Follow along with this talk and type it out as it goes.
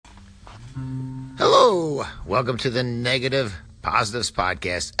Hello, welcome to the Negative Positives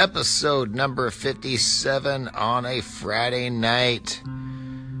Podcast, episode number 57 on a Friday night.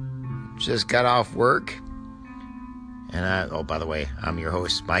 Just got off work, and by the way, I'm your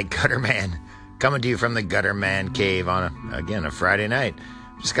host, Mike Gutterman, coming to you from the Gutterman Cave on, a Friday night.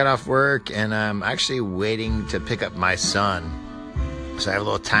 Just got off work, and I'm actually waiting to pick up my son, so I have a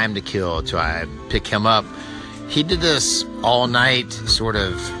little time to kill till I pick him up. He did this all night, sort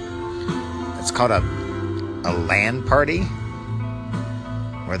of. It's called a LAN party,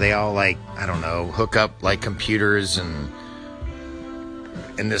 where they all hook up like computers and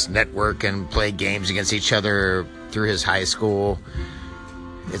in this network and play games against each other through his high school.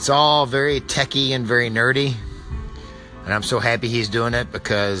 It's all very techy and very nerdy, and I'm so happy he's doing it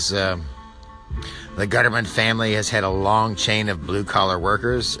because the Gutterman family has had a long chain of blue-collar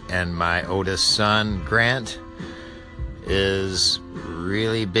workers, and my oldest son, Grant, is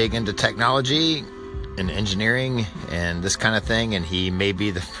really big into technology and engineering and this kind of thing, and he may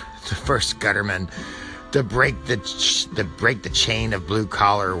be the first Gutterman to break the chain of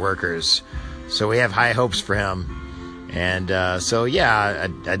blue-collar workers. So we have high hopes for him. And I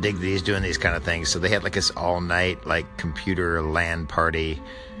dig that he's doing these kind of things. So they had like this all-night computer LAN party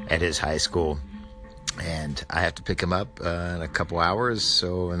at his high school, and I have to pick him up in a couple hours.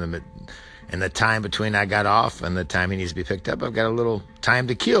 So in the time between I got off and the time he needs to be picked up, I've got a little time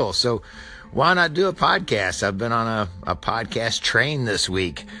to kill. So why not do a podcast? I've been on a podcast train this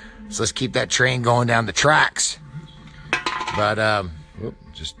week. So let's keep that train going down the tracks. But,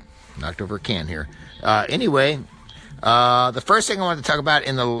 just knocked over a can here. Anyway, the first thing I wanted to talk about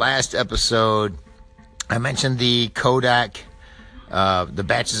in the last episode, I mentioned the Kodak, the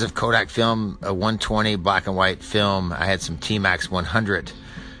batches of Kodak film, a 120 black and white film. I had some T-Max 100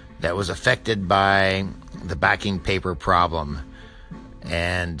 that was affected by the backing paper problem.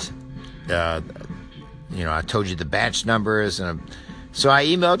 And, I told you the batch numbers. And so I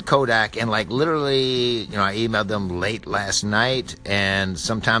emailed Kodak, and I emailed them late last night, and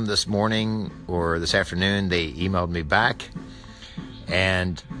sometime this morning or this afternoon, they emailed me back,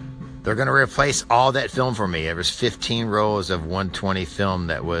 and they're going to replace all that film for me. There was 15 rolls of 120 film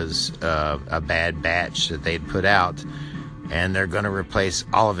that was a bad batch that they'd put out, and they're going to replace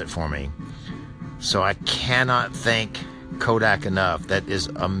all of it for me. So I cannot thank Kodak enough. That is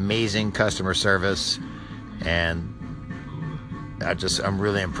amazing customer service, and I'm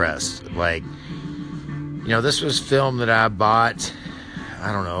really impressed. This was film that I bought,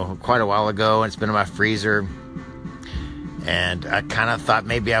 quite a while ago, and it's been in my freezer, and I kind of thought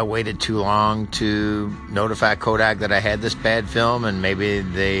maybe I waited too long to notify Kodak that I had this bad film, and maybe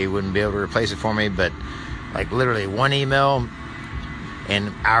they wouldn't be able to replace it for me, but literally one email,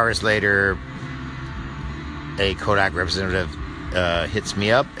 and hours later, a Kodak representative hits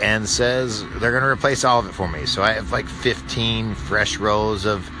me up and says they're going to replace all of it for me. So I have 15 fresh rolls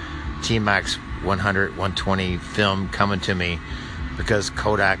of T-Max 100, 120 film coming to me because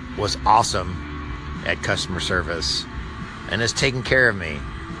Kodak was awesome at customer service and is taking care of me.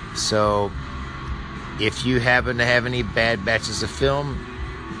 So if you happen to have any bad batches of film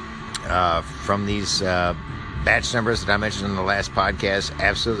from these batch numbers that I mentioned in the last podcast,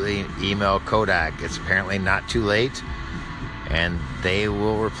 absolutely email Kodak. It's apparently not too late, and they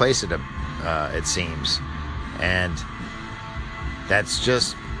will replace it, it seems. And that's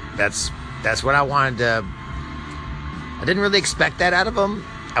what I wanted to. I didn't really expect that out of them.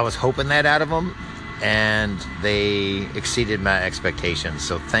 I was hoping that out of them, and they exceeded my expectations.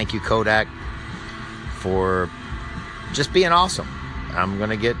 So thank you, Kodak, for just being awesome. I'm going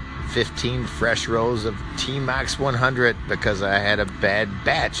to get 15 fresh rolls of T-Max 100 because I had a bad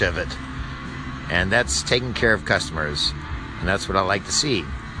batch of it. And that's taking care of customers. And that's what I like to see.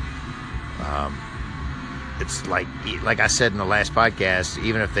 It's like I said in the last podcast,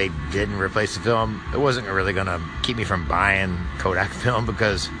 even if they didn't replace the film, it wasn't really going to keep me from buying Kodak film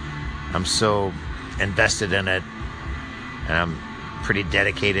because I'm so invested in it. And I'm pretty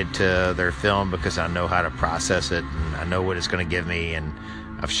dedicated to their film because I know how to process it and I know what it's going to give me, and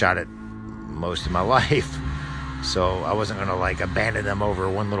I've shot it most of my life, so I wasn't going to abandon them over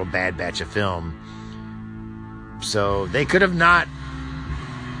one little bad batch of film. So they could have not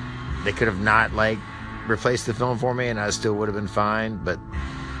replaced the film for me, and I still would have been fine, but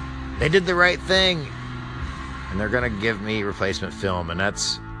they did the right thing, and they're going to give me replacement film, and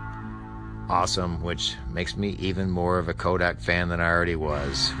that's awesome, which makes me even more of a Kodak fan than I already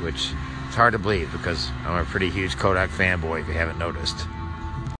was, which it's hard to believe because I'm a pretty huge Kodak fanboy if you haven't noticed.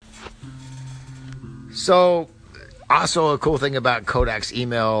 So, also a cool thing about Kodak's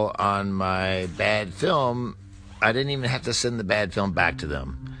email on my bad film, I didn't even have to send the bad film back to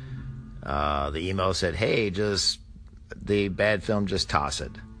them. The email said, hey, just the bad film, just toss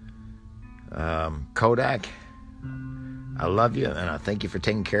it. Kodak, I love you, and I thank you for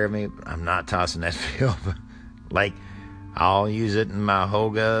taking care of me. I'm not tossing that film. Like, I'll use it in my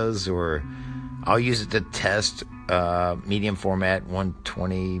Hogas, or I'll use it to test medium format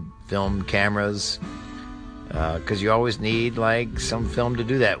 120 film cameras, because you always need like some film to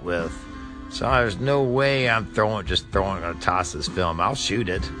do that with. So there's no way I'm gonna toss this film. I'll shoot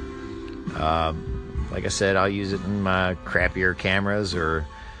it. Like I said, I'll use it in my crappier cameras,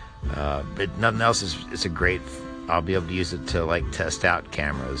 but nothing else it's a great. I'll be able to use it to like test out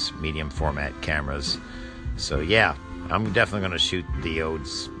cameras, medium format cameras. So yeah, I'm definitely gonna shoot the old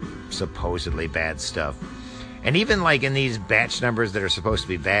supposedly bad stuff. And even like in these batch numbers that are supposed to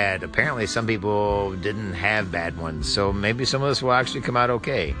be bad, apparently some people didn't have bad ones. So maybe some of this will actually come out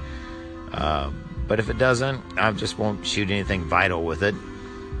okay. But if it doesn't, I just won't shoot anything vital with it.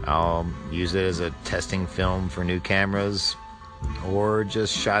 I'll use it as a testing film for new cameras, or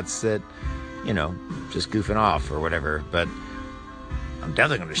just shots that, just goofing off or whatever. But I'm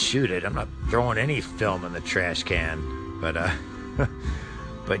definitely going to shoot it. I'm not throwing any film in the trash can. But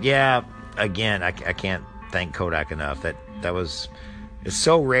but yeah, again, I can't thank Kodak enough. It's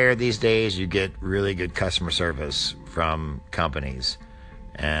so rare these days you get really good customer service from companies.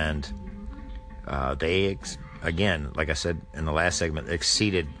 And they, again, like I said in the last segment,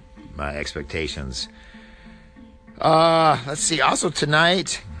 exceeded my expectations. Let's see. Also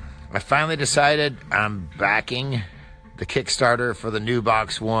tonight, I finally decided I'm backing the Kickstarter for the new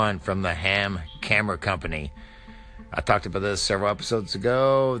Box One from the Ham Camera Company. I talked about this several episodes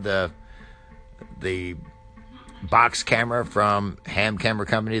ago. The box camera from Ham Camera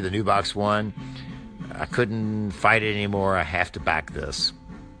Company, the new Box One. I couldn't fight it anymore. I have to back this.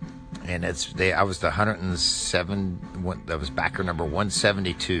 And I was the 107, that was backer number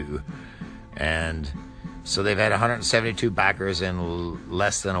 172. And so they've had 172 backers in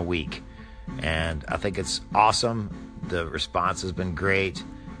less than a week. And I think it's awesome. The response has been great.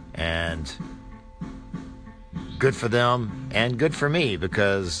 And good for them and good for me,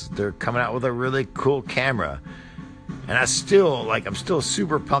 because they're coming out with a really cool camera. And I'm still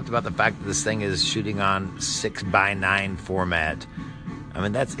super pumped about the fact that this thing is shooting on 6:9 format. I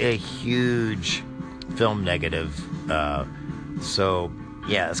mean, that's a huge film negative. So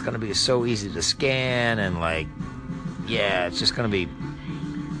yeah, it's going to be so easy to scan, and it's going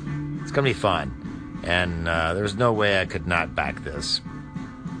to be fun. And there's no way I could not back this.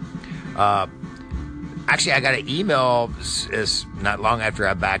 Actually, I got an email not long after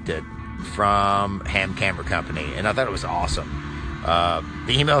I backed it from Ham Camera Company, and I thought it was awesome.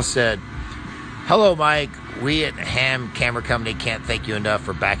 The email said, "Hello, Mike. We at Ham Camera Company can't thank you enough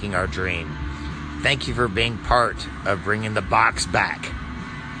for backing our dream. Thank you for being part of bringing the box back.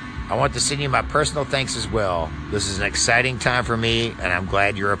 I want to send you my personal thanks as well. This is an exciting time for me, and I'm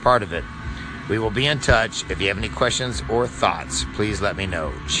glad you're a part of it. We will be in touch. If you have any questions or thoughts, please let me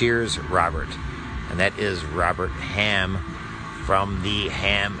know. Cheers, Robert." And that is Robert Ham from the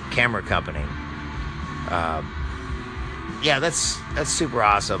Ham Camera Company. Yeah, that's super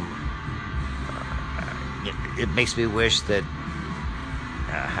awesome. It makes me wish that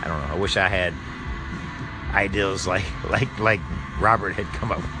I don't know. I wish I had ideas like Robert had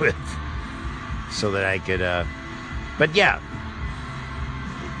come up with, so that I could. But yeah,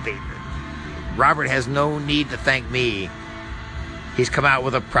 Robert has no need to thank me. He's come out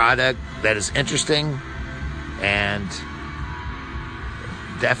with a product that is interesting and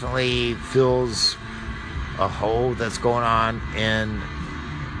definitely fills a hole that's going on in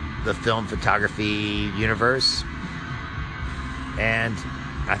the film photography universe. And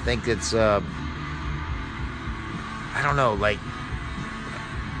I think it's I don't know, like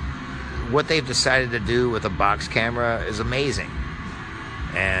what they've decided to do with a box camera is amazing.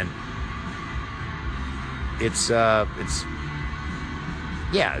 And it's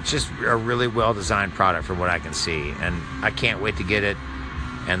just a really well-designed product from what I can see. And I can't wait to get it.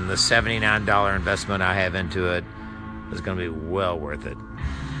 And the $79 investment I have into it is going to be well worth it.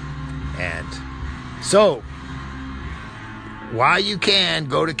 And so, while you can,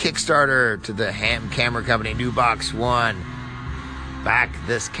 go to Kickstarter to the Ham Camera Company new Box One. Back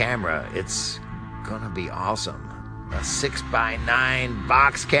this camera. It's going to be awesome. A 6:9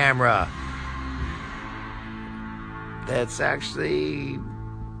 box camera. That's actually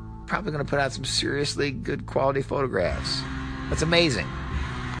probably going to put out some seriously good quality photographs. That's amazing.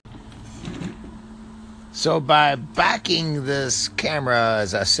 So by backing this camera,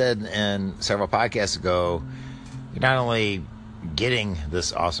 as I said in several podcasts ago, you're not only getting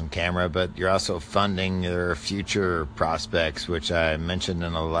this awesome camera, but you're also funding their future prospects, which I mentioned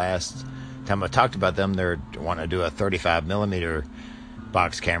in the last time I talked about them. They're wanting to do a 35 millimeter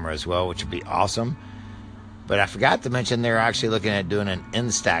box camera as well, which would be awesome. But I forgot to mention they're actually looking at doing an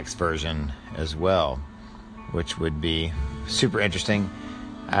Instax version as well, which would be super interesting.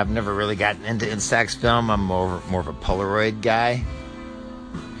 I've never really gotten into Instax film. I'm more of a Polaroid guy.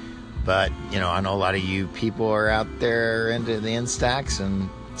 But, you know, I know a lot of you people are out there into the Instax,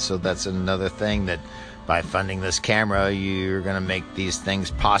 and so that's another thing that by funding this camera, you're going to make these things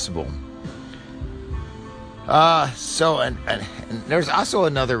possible. And there's also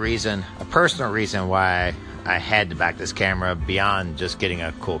another reason, a personal reason why I had to back this camera beyond just getting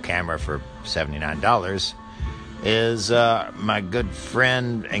a cool camera for $79 is my good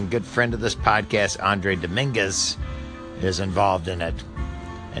friend and good friend of this podcast, Andre Dominguez, is involved in it.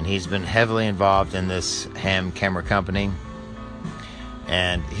 And he's been heavily involved in this ham camera company.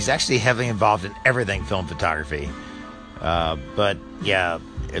 And he's actually heavily involved in everything film photography. But yeah,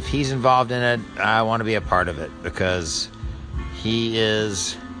 if he's involved in it, I want to be a part of it, because he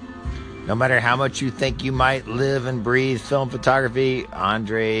is, no matter how much you think you might live and breathe film photography,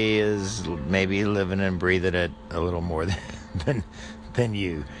 Andre is maybe living and breathing it a little more than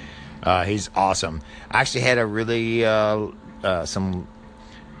you. He's awesome. I actually had a really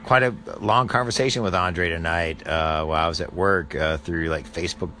quite a long conversation with Andre tonight while I was at work through like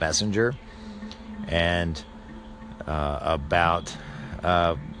Facebook Messenger, and about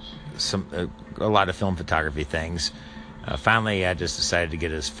a lot of film photography things. Finally, I just decided to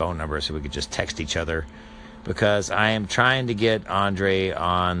get his phone number so we could just text each other, because I am trying to get Andre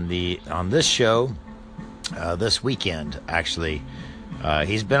on this show this weekend. Actually,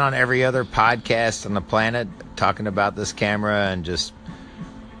 he's been on every other podcast on the planet talking about this camera and just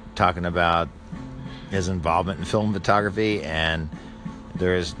talking about his involvement in film photography, and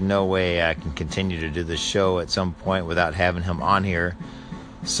there is no way I can continue to do this show at some point without having him on here.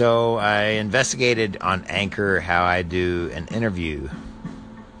 So I investigated on Anchor how I do an interview.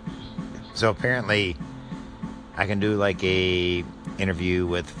 So apparently I can do like a interview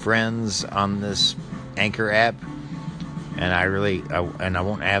with friends on this Anchor app, and I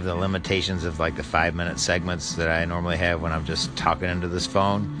won't have the limitations of like the 5-minute segments that I normally have when I'm just talking into this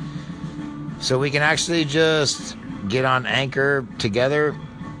phone. So we can actually just get on Anchor together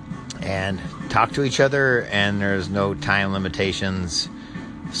and talk to each other, and there's no time limitations.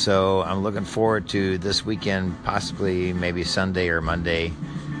 So I'm looking forward to this weekend, possibly maybe Sunday or Monday,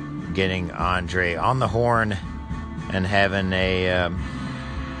 getting Andre on the horn and having a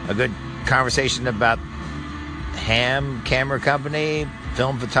good conversation about ham camera company,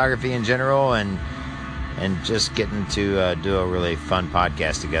 film photography in general, and just getting to do a really fun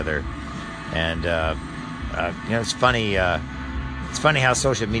podcast together. And it's funny. It's funny how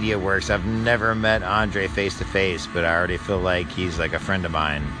social media works. I've never met Andre face to face, but I already feel like he's like a friend of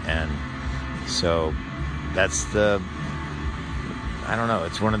mine. And so that's I don't know.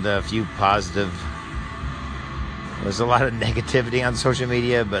 It's one of the few positive. There's a lot of negativity on social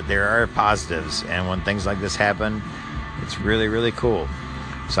media, but there are positives. And when things like this happen, it's really, really cool.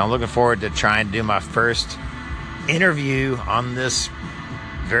 So I'm looking forward to trying to do my first interview on this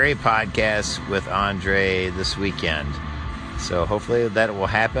very podcast with Andre this weekend. So hopefully that will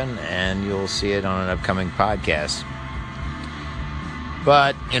happen, and you'll see it on an upcoming podcast.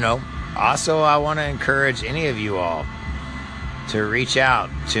 But, also I want to encourage any of you all to reach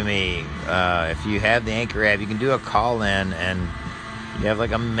out to me. If you have the Anchor app, you can do a call-in, and you have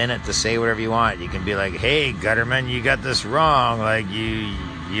like a minute to say whatever you want. You can be like, "Hey, Gutterman, you got this wrong. Like, you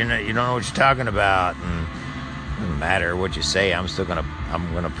don't know what you're talking about." And it doesn't matter what you say. I'm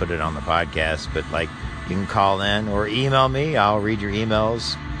gonna put it on the podcast. But like, you can call in or email me. I'll read your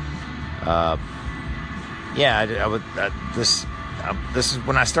emails. This is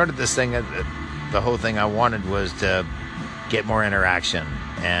when I started this thing. The whole thing I wanted was to get more interaction,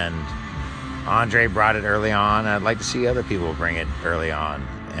 and Andre brought it early on. I'd like to see other people bring it early on,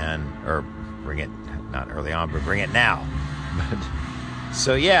 or bring it not early on, but bring it now.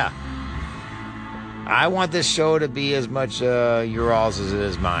 So yeah, I want this show to be as much your all's as it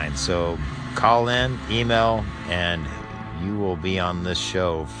is mine. So call in, email, and you will be on this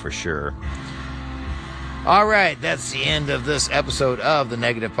show for sure. All right, that's the end of this episode of the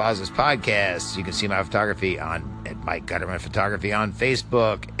Negative Positives Podcast. You can see my photography at Mike Gutterman Photography on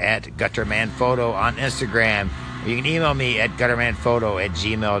Facebook, at Gutterman Photo on Instagram. Or you can email me at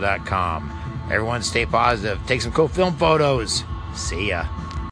guttermanphoto@gmail.com. Everyone stay positive. Take some cool film photos. See ya.